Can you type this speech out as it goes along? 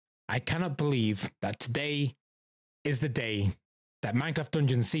I cannot believe that today is the day that Minecraft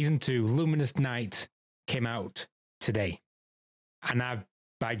Dungeons Season 2 Luminous Night came out today. And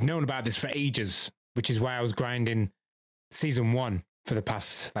I've known about this for ages, which is why I was grinding Season 1 for the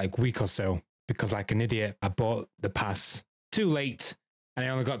past week or so, because like an idiot, I bought the pass too late and I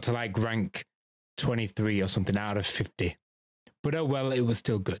only got to rank 23 or something out of 50. But oh well, it was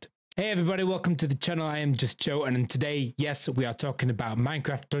still good. Hey everybody, welcome to the channel. I am Just Joe, and today, yes, we are talking about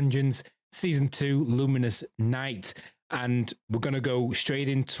Minecraft Dungeons Season 2 Luminous Night, and we're going to go straight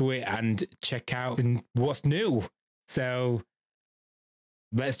into it and check out what's new. So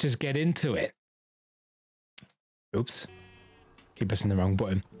let's just get into it. Oops, keep pressing the wrong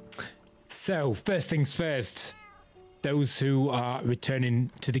button. So first things first, those who are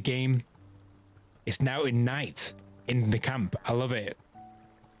returning to the game, it's now in night in the camp. I love it.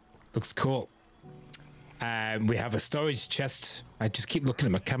 Looks cool. We have a storage chest. I just keep looking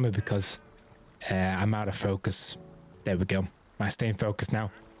at my camera because I'm out of focus. There we go. Am I staying focused now?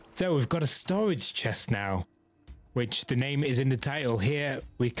 So we've got a storage chest now, which the name is in the title. Here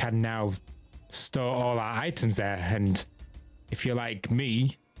we can now store all our items there. And if you're like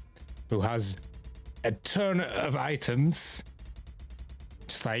me, who has a ton of items,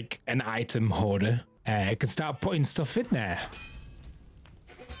 just like an item hoarder, I can start putting stuff in there.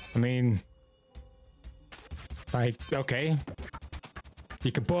 I mean, okay,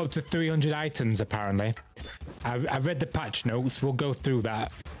 you can put up to 300 items apparently. I've read the patch notes. We'll go through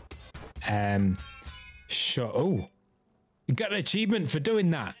that. Sure. Oh, you got an achievement for doing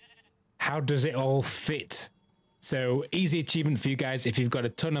that. How does it all fit? So easy achievement for you guys if you've got a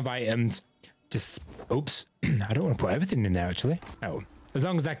ton of items. Just, oops, I don't want to put everything in there actually. Oh, as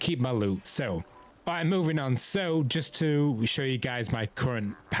long as I keep my loot. So. All right, moving on. So just to show you guys my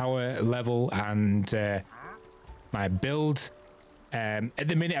current power level and my build. At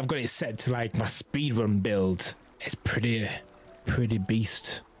the minute, I've got it set to my speedrun build. It's pretty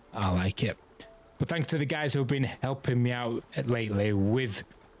beast. I like it. But thanks to the guys who have been helping me out lately with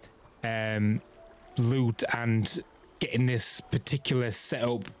loot and getting this particular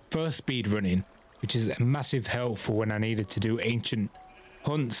setup for speedrunning, which is a massive help for when I needed to do ancient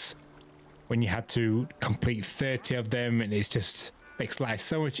hunts, when you had to complete 30 of them, and it's just makes life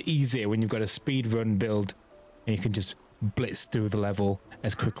so much easier when you've got a speed run build and you can just blitz through the level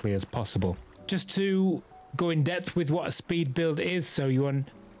as quickly as possible. Just to go in depth with what a speed build is, so you want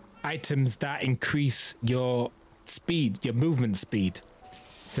items that increase your speed, your movement speed.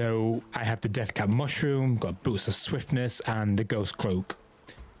 So I have the death cap mushroom, got boots of swiftness and the ghost cloak.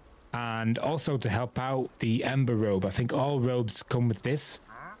 And also to help out, the Ember robe. I think all robes come with this,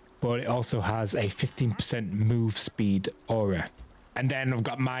 but it also has a 15% move speed aura. And then I've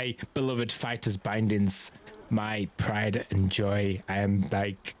got my beloved fighter's bindings, my pride and joy. I am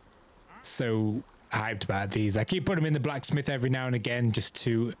so hyped about these. I keep putting them in the blacksmith every now and again just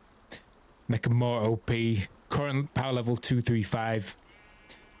to make them more OP. Current power level 235.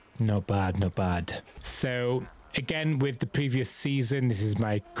 Not bad, not bad. So again, with the previous season, this is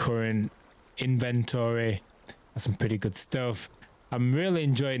my current inventory. That's some pretty good stuff. I'm really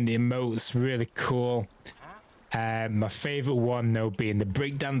enjoying the emotes, really cool. My favorite one though being the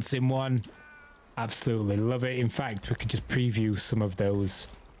breakdancing one. Absolutely love it. In fact, we could just preview some of those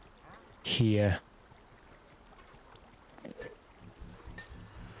here.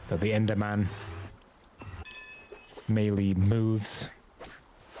 Got the Enderman melee moves.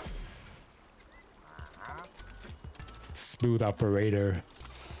 Smooth operator.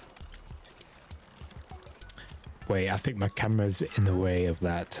 Wait, I think my camera's in the way of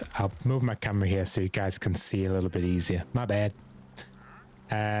that. I'll move my camera here so you guys can see a little bit easier. My bad.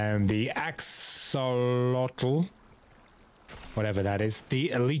 The axolotl, whatever that is, the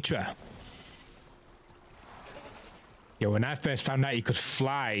elytra. Yo, when I first found out you could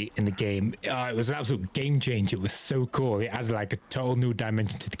fly in the game, it was an absolute game changer. It was so cool. It added a total new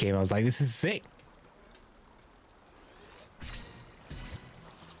dimension to the game. I was like, this is sick.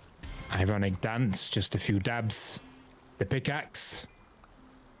 Ironic dance, just a few dabs. The pickaxe.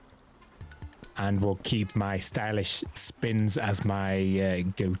 And we'll keep my stylish spins as my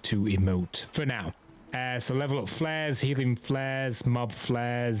go-to emote for now. So level up flares, healing flares, mob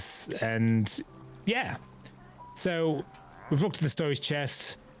flares, and yeah. So we've looked at the storage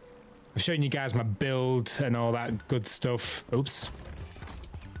chest. I've shown you guys my build and all that good stuff. Oops.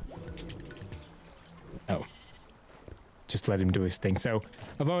 Oh. Just let him do his thing. So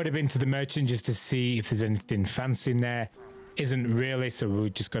I've already been to the merchant just to see if there's anything fancy in there. Isn't really, so we're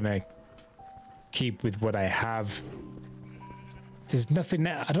just gonna keep with what I have. There's nothing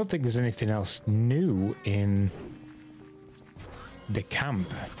there. I don't think there's anything else new in the camp.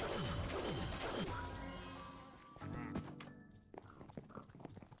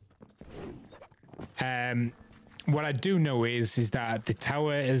 What I do know is that the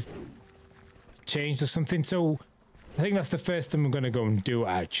tower has changed or something. So I think that's the first thing we're going to go and do,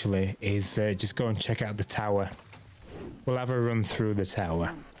 actually, is just go and check out the tower. We'll have a run through the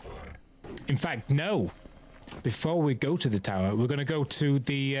tower. In fact, no. Before we go to the tower, we're going to go to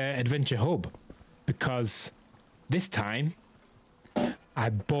the adventure hub, because this time I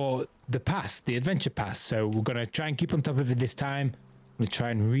bought the pass, the adventure pass. So we're going to try and keep on top of it this time. We'll try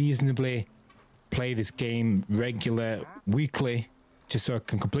and reasonably play this game regular, weekly, just so I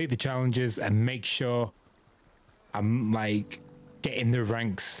can complete the challenges and make sure I'm like getting the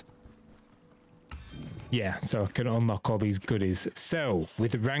ranks. Yeah, so I can unlock all these goodies. So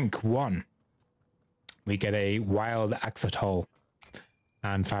with rank 1, we get a wild axolotl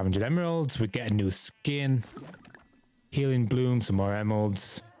and 500 emeralds. We get a new skin, healing bloom, some more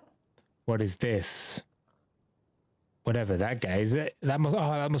emeralds. What is this? Whatever that guy is. That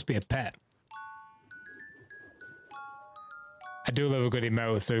must be a pet. I do love a good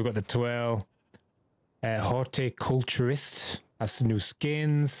emote. So we've got the twirl, horticulturist. That's the new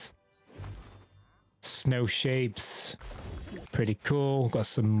skins. Snow shapes, pretty cool. Got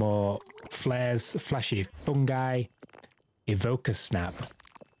some more flares, flashy fungi, evoker snap,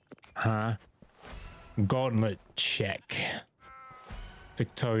 gauntlet check,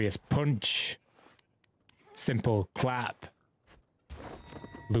 victorious punch, simple clap,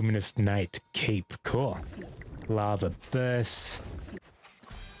 luminous night cape, cool, lava burst,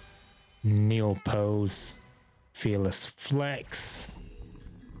 kneel pose, fearless flex.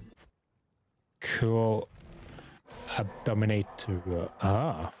 Cool. Abdominator.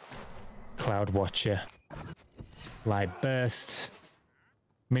 Cloud Watcher. Light Burst.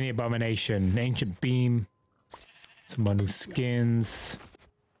 Mini Abomination. Ancient Beam. Some more new skins.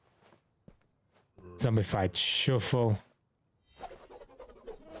 Zombified Shuffle.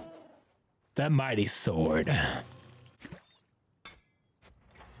 The Mighty Sword.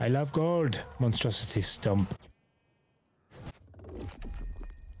 I love gold. Monstrosity Stump.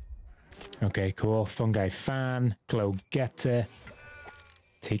 Okay, cool. Fungi fan, glow getter,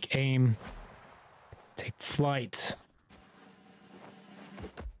 take aim, take flight,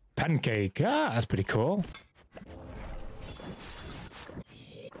 pancake. That's pretty cool.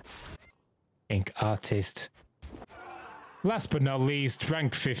 Ink artist. Last but not least,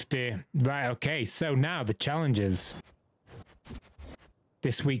 rank 50. Right, okay, so now the challenges.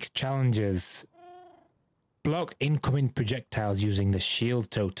 This week's challenges. Block incoming projectiles using the shield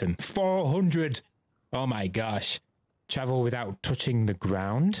totem. 400! Oh my gosh. Travel without touching the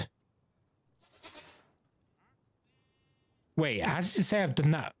ground? Wait, how does it say I've done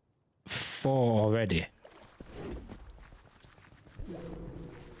that 4 already?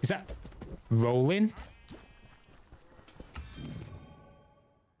 Is that rolling?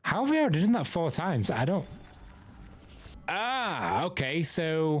 How have I already done that 4 times? I don't... Ah, okay,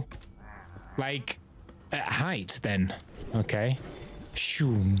 so... Like... At height, then. Okay.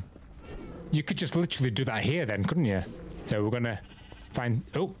 Shoom. You could just literally do that here, then, couldn't you? So we're gonna find...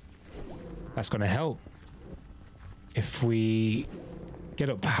 Oh! That's gonna help. If we get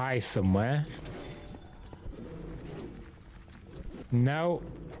up high somewhere. No.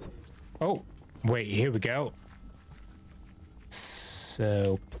 Oh! Wait, here we go.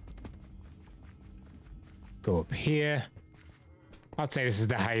 So... Go up here. I'd say this is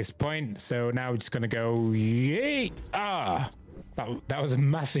the highest point, so now we're just gonna go yeet. That was a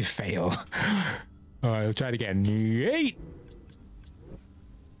massive fail. All right, we'll try it again. Yeet.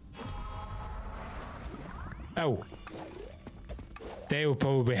 Oh, they will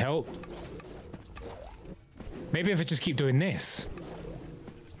probably help. Maybe if I just keep doing this.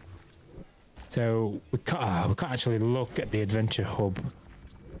 So we can't actually look at the adventure hub.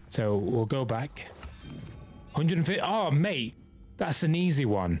 So we'll go back. 150. Oh, mate. That's an easy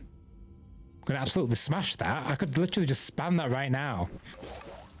one. I'm gonna absolutely smash that. I could literally just spam that right now.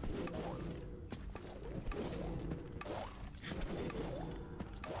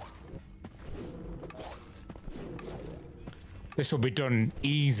 This will be done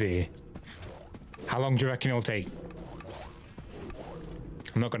easy. How long do you reckon it'll take?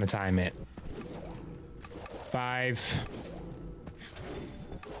 I'm not gonna time it. 5,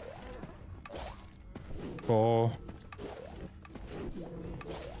 4,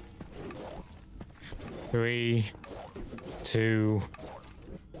 3, 2,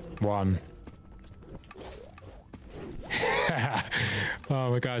 1.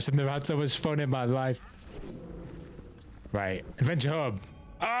 Oh my gosh, I've never had so much fun in my life. Right, Adventure Hub.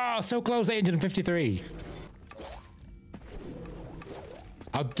 Oh, so close, 853.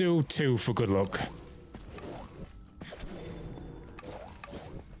 I'll do 2 for good luck.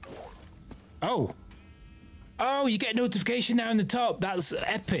 Oh, Oh, you get a notification now in the top. That's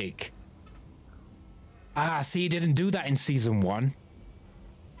epic. Ah, see, you didn't do that in season 1.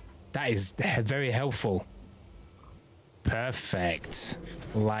 That is very helpful. Perfect.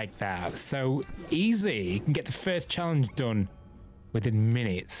 Like that. So easy. You can get the first challenge done within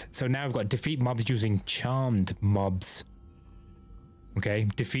minutes. So now I've got defeat mobs using charmed mobs. Okay,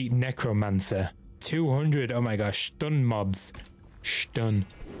 defeat necromancer. 200. Oh my gosh, stun mobs. Stun.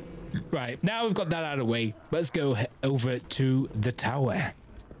 Right, now we've got that out of the way. Let's go over to the tower.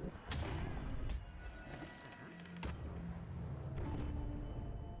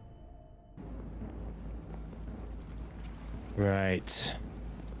 Right.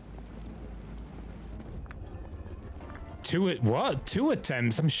 Two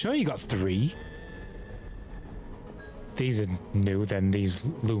attempts? I'm sure you got 3. These are new then, these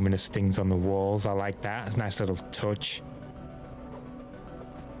luminous things on the walls. I like that. It's a nice little touch.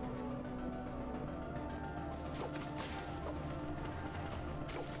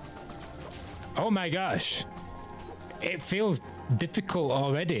 Oh my gosh. It feels difficult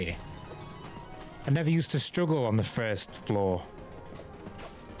already. I never used to struggle on the first floor.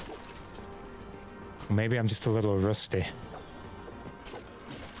 Maybe I'm just a little rusty.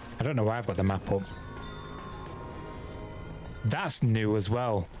 I don't know why I've got the map up. That's new as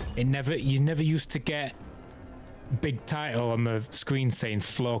well. You never used to get big title on the screen saying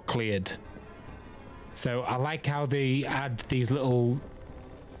floor cleared. So I like how they add these little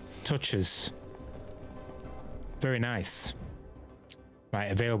touches. Very nice. Right,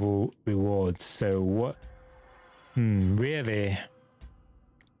 available rewards. So what? Really?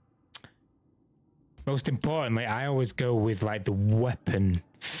 Most importantly, I always go with like the weapon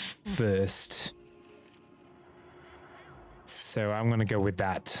first. So I'm gonna go with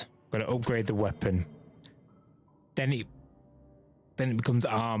that. I'm gonna upgrade the weapon. Then it becomes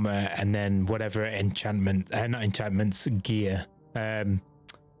armor, and then whatever enchantment, not enchantments, gear. You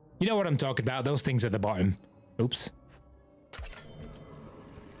know what I'm talking about? Those things at the bottom. Oops.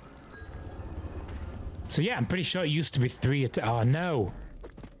 So yeah, I'm pretty sure it used to be 3 oh no.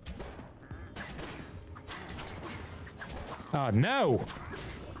 Oh no.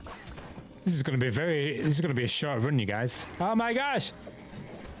 This is gonna be a short run, you guys. Oh my gosh.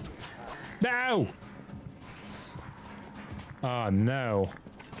 No. Oh no.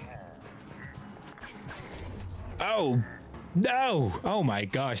 Oh no. Oh my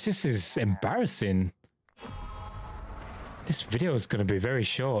gosh, this is embarrassing. This video is gonna be very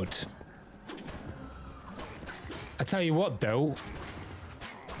short. I tell you what though,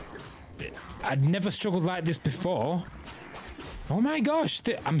 I'd never struggled like this before. Oh my gosh,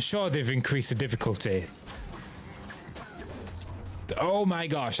 I'm sure they've increased the difficulty. Oh my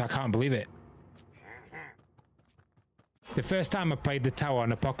gosh, I can't believe it. The first time I played the tower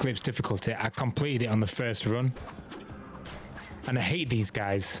on Apocalypse difficulty, I completed it on the first run. And I hate these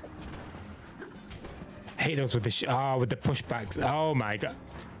guys. I hate those with the with the pushbacks. Oh my god.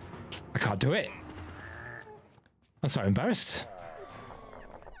 I can't do it. I'm so embarrassed.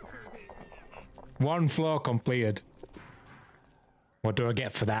 1 floor completed. What do I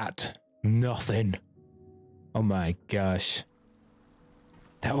get for that? Nothing. Oh my gosh.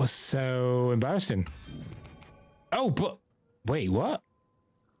 That was so embarrassing. Oh, but wait, what?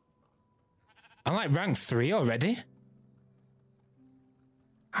 I'm like rank 3 already?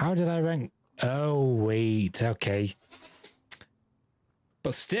 How did I rank? Oh, wait, okay.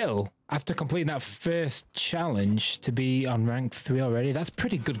 But still, after completing that first challenge to be on rank 3 already, that's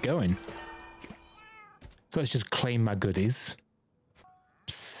pretty good going. So let's just claim my goodies.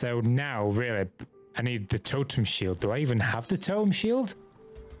 So now, really, I need the totem shield. Do I even have the totem shield?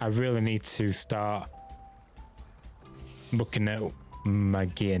 I really need to start looking at my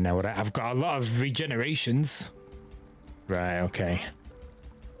gear now. I've got a lot of regenerations. Right, okay.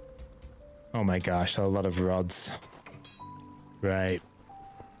 Oh my gosh, a lot of rods. Right.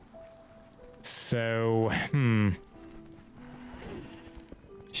 So,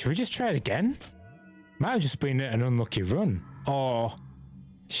 should we just try it again? Might have just been an unlucky run. Or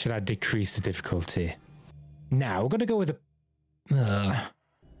should I decrease the difficulty? Now, we're going to go with a...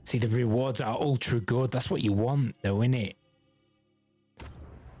 see, the rewards are ultra good. That's what you want, though, innit?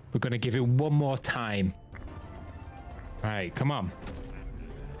 We're going to give it one more time. Right, come on.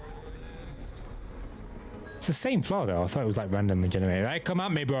 It's the same floor, though. I thought it was, like, randomly generated. Right, come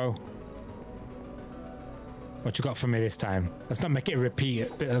at me, bro. What you got for me this time? Let's not make it a repeat.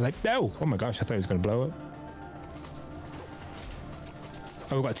 Like, no! Oh my gosh, I thought it was going to blow up.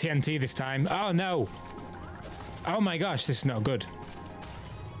 Oh, we've got TNT this time. Oh, no. Oh my gosh, this is not good.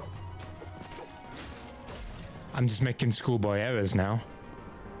 I'm just making schoolboy errors now.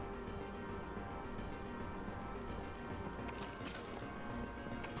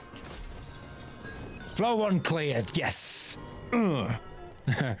 Floor one cleared. Yes. I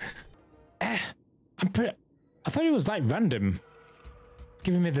thought it was like random. It's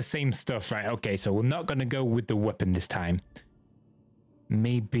giving me the same stuff, right? Okay, so we're not gonna go with the weapon this time.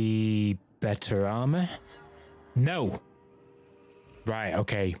 Maybe better armor? No. Right,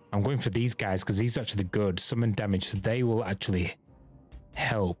 okay. I'm going for these guys because these are actually good. Summon damage, so they will actually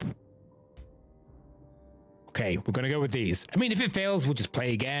help. Okay, we're gonna go with these. I mean, if it fails, we'll just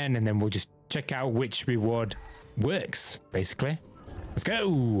play again and then we'll just check out which reward works, basically. Let's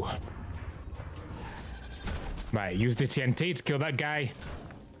go. Right, use the TNT to kill that guy.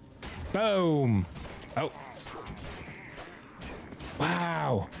 Boom. Oh.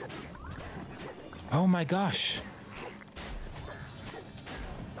 Wow. Oh my gosh.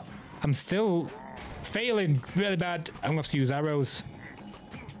 I'm still failing really bad. I'm gonna have to use arrows.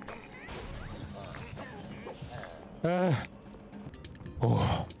 Oh.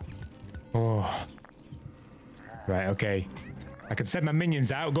 Right, okay. I can send my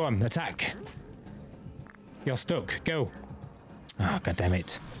minions out. Go on, attack. You're stuck. Go. Oh, god damn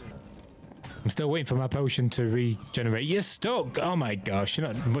it. I'm still waiting for my potion to regenerate. You're stuck. Oh my gosh, you're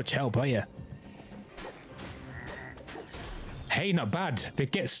not much help, are you? Hey, not bad. They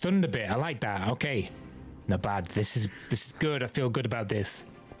get stunned a bit. I like that. Okay. Not bad. This is good. I feel good about this.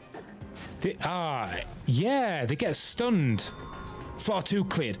 Yeah, they get stunned. Floor 2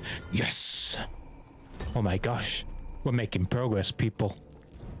 cleared. Yes. Oh my gosh. We're making progress, people.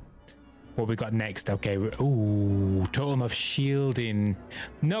 What we got next? Okay. Ooh, totem of shielding.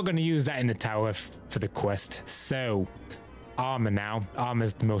 Not going to use that in the tower for the quest. So, armor now.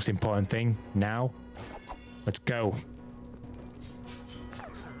 Armor's the most important thing now. Let's go.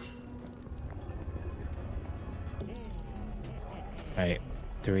 Right.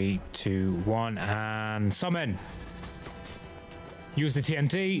 3, 2, 1, and summon. Use the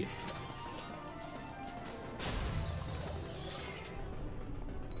TNT.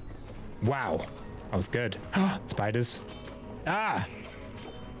 Wow, that was good. Spiders. Ah.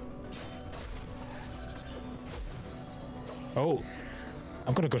 Oh,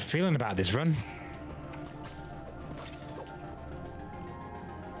 I've got a good feeling about this run.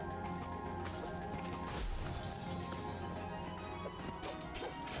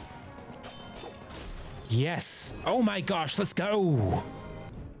 Yes. Oh my gosh, let's go.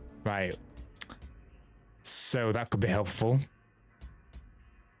 Right. So that could be helpful.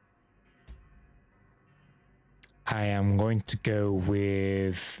 I am going to go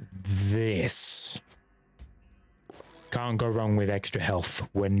with this. Can't go wrong with extra health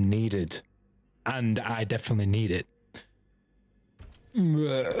when needed. And I definitely need it.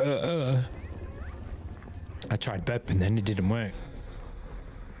 I tried burping then, it didn't work.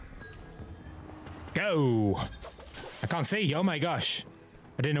 Go! I can't see. Oh my gosh.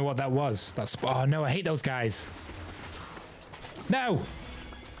 I didn't know what that was. That's... Oh no, I hate those guys. No!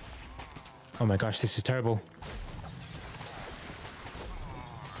 Oh my gosh, this is terrible.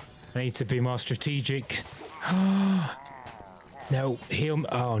 I need to be more strategic. No, heal...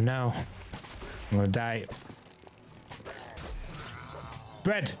 Oh no. I'm gonna die.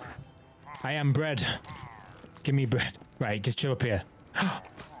 Bread! I am bread. Give me bread. Right, just chill up here.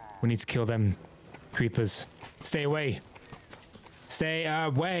 We need to kill them creepers. Stay away. Stay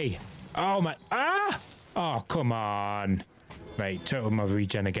away. Oh my... Ah! Oh, come on. Right, totem of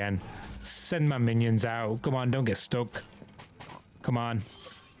regen again. Send my minions out. Come on, don't get stuck. Come on.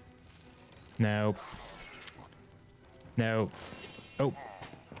 No. No. Oh.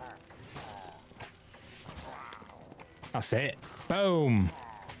 That's it. Boom.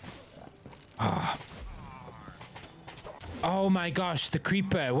 Ah. Oh my gosh, the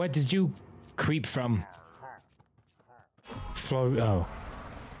creeper. Where did you creep from? Floor.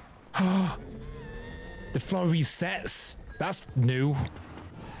 Oh. The floor resets. That's new.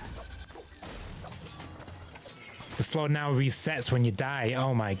 The floor now resets when you die.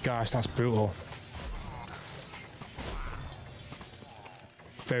 Oh my gosh, that's brutal.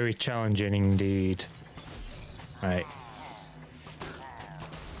 Very challenging indeed. Right.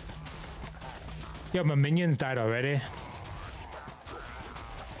 Yo, my minions died already.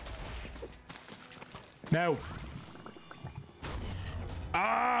 No.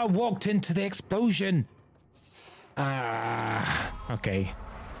 Ah, walked into the explosion. Ah, okay.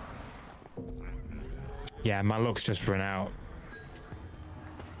 Yeah, my luck's just run out.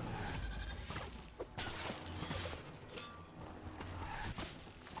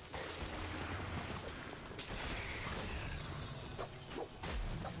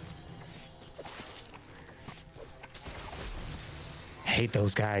 Hate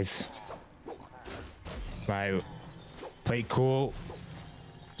those guys. Right. Play it cool.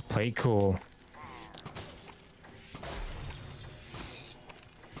 Let's play it cool.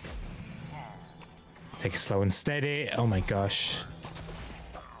 Take it slow and steady. Oh my gosh.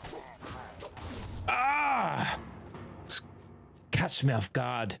 Ah! Catch me off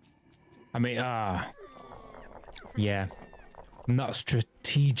guard. I mean, yeah. I'm not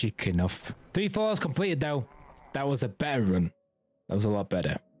strategic enough. 3 floors completed though. That was a better run. That was a lot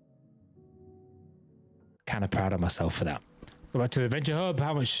better. Kind of proud of myself for that. Go back to the Adventure Hub.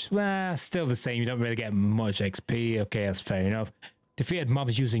 How much? Well, still the same. You don't really get much XP. Okay, that's fair enough. Defeated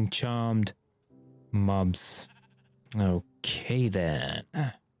mobs using charmed mobs. Okay then.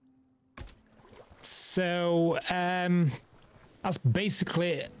 So, that's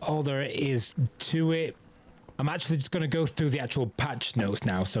basically all there is to it. I'm actually just going to go through the actual patch notes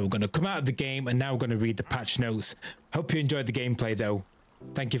now. So we're going to come out of the game and now we're going to read the patch notes. Hope you enjoyed the gameplay though.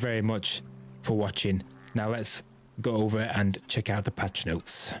 Thank you very much for watching. Now let's go over and check out the patch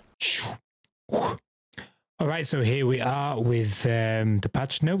notes. All right, so here we are with the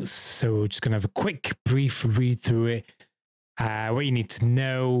patch notes. So we're just going to have a quick, brief read through it. What you need to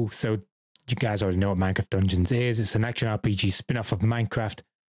know. So you guys already know what Minecraft Dungeons is. It's an action RPG spin-off of Minecraft.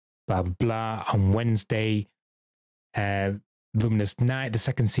 Blah, blah. On Wednesday, Luminous Night, the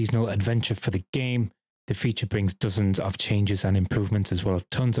second seasonal adventure for the game. The feature brings dozens of changes and improvements as well as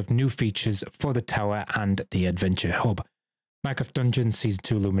tons of new features for the tower and the Adventure Hub. Minecraft Dungeons Season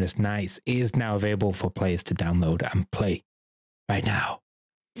 2 Luminous Nights is now available for players to download and play right now.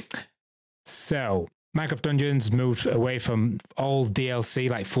 So, Minecraft Dungeons moved away from all DLC,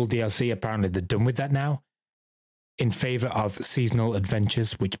 like full DLC. Apparently they're done with that now, in favor of seasonal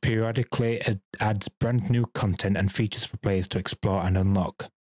adventures, which periodically adds brand new content and features for players to explore and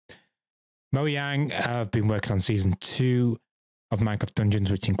unlock. Mojang have been working on Season 2 of Minecraft Dungeons,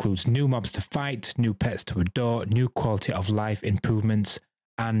 which includes new mobs to fight, new pets to adore, new quality of life improvements,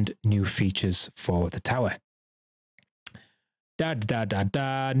 and new features for the tower.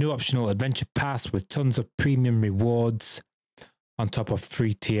 New optional adventure pass with tons of premium rewards on top of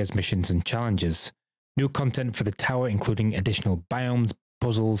 3 tiers, missions, and challenges. New content for the tower, including additional biomes,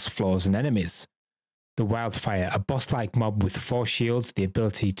 puzzles, floors, and enemies. The Wildfire, a boss-like mob with 4 shields, the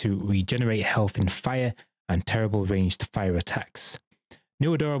ability to regenerate health in fire, and terrible ranged fire attacks.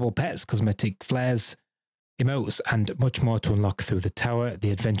 New adorable pets, cosmetic flares, emotes, and much more to unlock through the tower,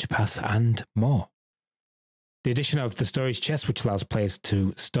 the adventure pass, and more. The addition of the storage chest, which allows players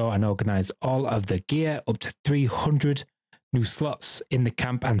to store and organize all of their gear, up to 300 new slots in the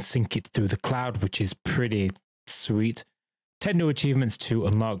camp and sync it through the cloud, which is pretty sweet. 10 new achievements to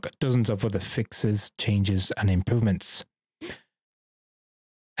unlock, dozens of other fixes, changes, and improvements.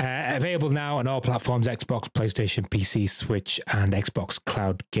 Available now on all platforms: Xbox, PlayStation, PC, Switch, and Xbox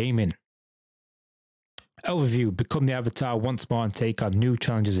Cloud Gaming. Overview: become the avatar once more and take on new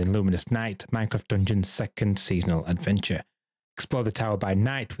challenges in Luminous Night, Minecraft Dungeons' second seasonal adventure. Explore the tower by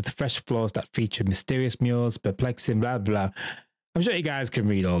night with fresh floors that feature mysterious murals, perplexing, blah, blah. I'm sure you guys can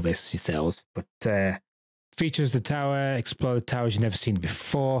read all this yourselves, but features the tower, explore the towers you've never seen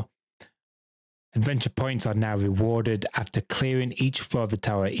before. Adventure points are now rewarded after clearing each floor of the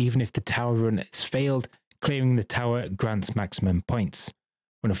tower. Even if the tower run is failed, clearing the tower grants maximum points.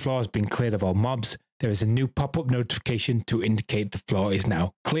 When a floor has been cleared of all mobs, there is a new pop-up notification to indicate the floor is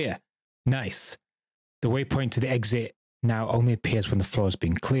now clear. Nice. The waypoint to the exit now only appears when the floor has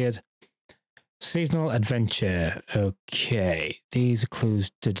been cleared. Seasonal adventure. Okay. These are clues.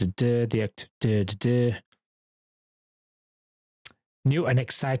 The active. New and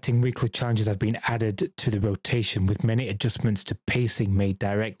exciting weekly challenges have been added to the rotation, with many adjustments to pacing made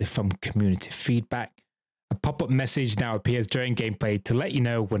directly from community feedback. A pop-up message now appears during gameplay to let you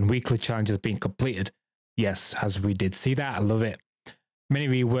know when weekly challenges have been completed. Yes, as we did see that, I love it. Many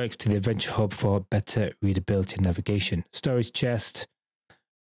reworks to the Adventure Hub for better readability and navigation. Storage chest.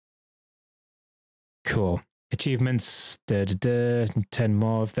 Cool. Achievements. 10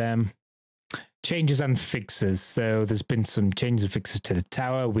 more of them. Changes and fixes. So there's been some changes and fixes to the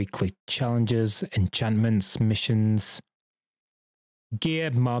tower, weekly challenges, enchantments, missions, gear,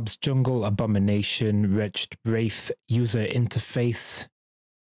 mobs, jungle, abomination, wretched wraith, user interface,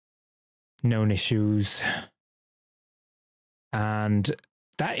 known issues. And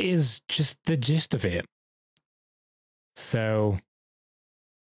that is just the gist of it. So,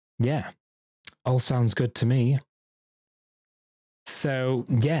 yeah, all sounds good to me. So,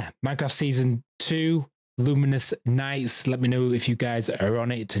 yeah, Minecraft Season 2, Luminous Nights. Let me know if you guys are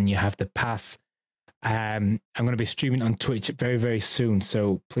on it and you have the pass. I'm going to be streaming on Twitch very, very soon.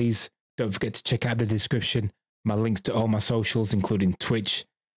 So please don't forget to check out the description. My links to all my socials, including Twitch.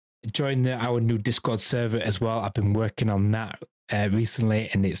 Join our new Discord server as well. I've been working on that recently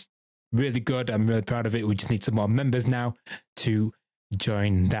and it's really good. I'm really proud of it. We just need some more members now to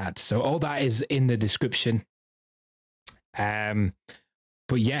join that. So all that is in the description. But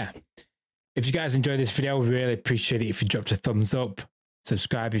yeah, if you guys enjoyed this video, really appreciate it if you dropped a thumbs up.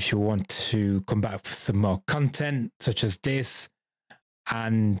 Subscribe if you want to come back for some more content such as this.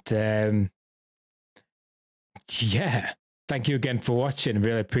 And yeah, thank you again for watching.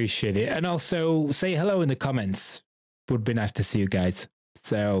 Really appreciate it. And also say hello in the comments. Would be nice to see you guys.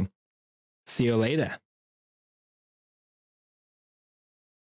 So see you later.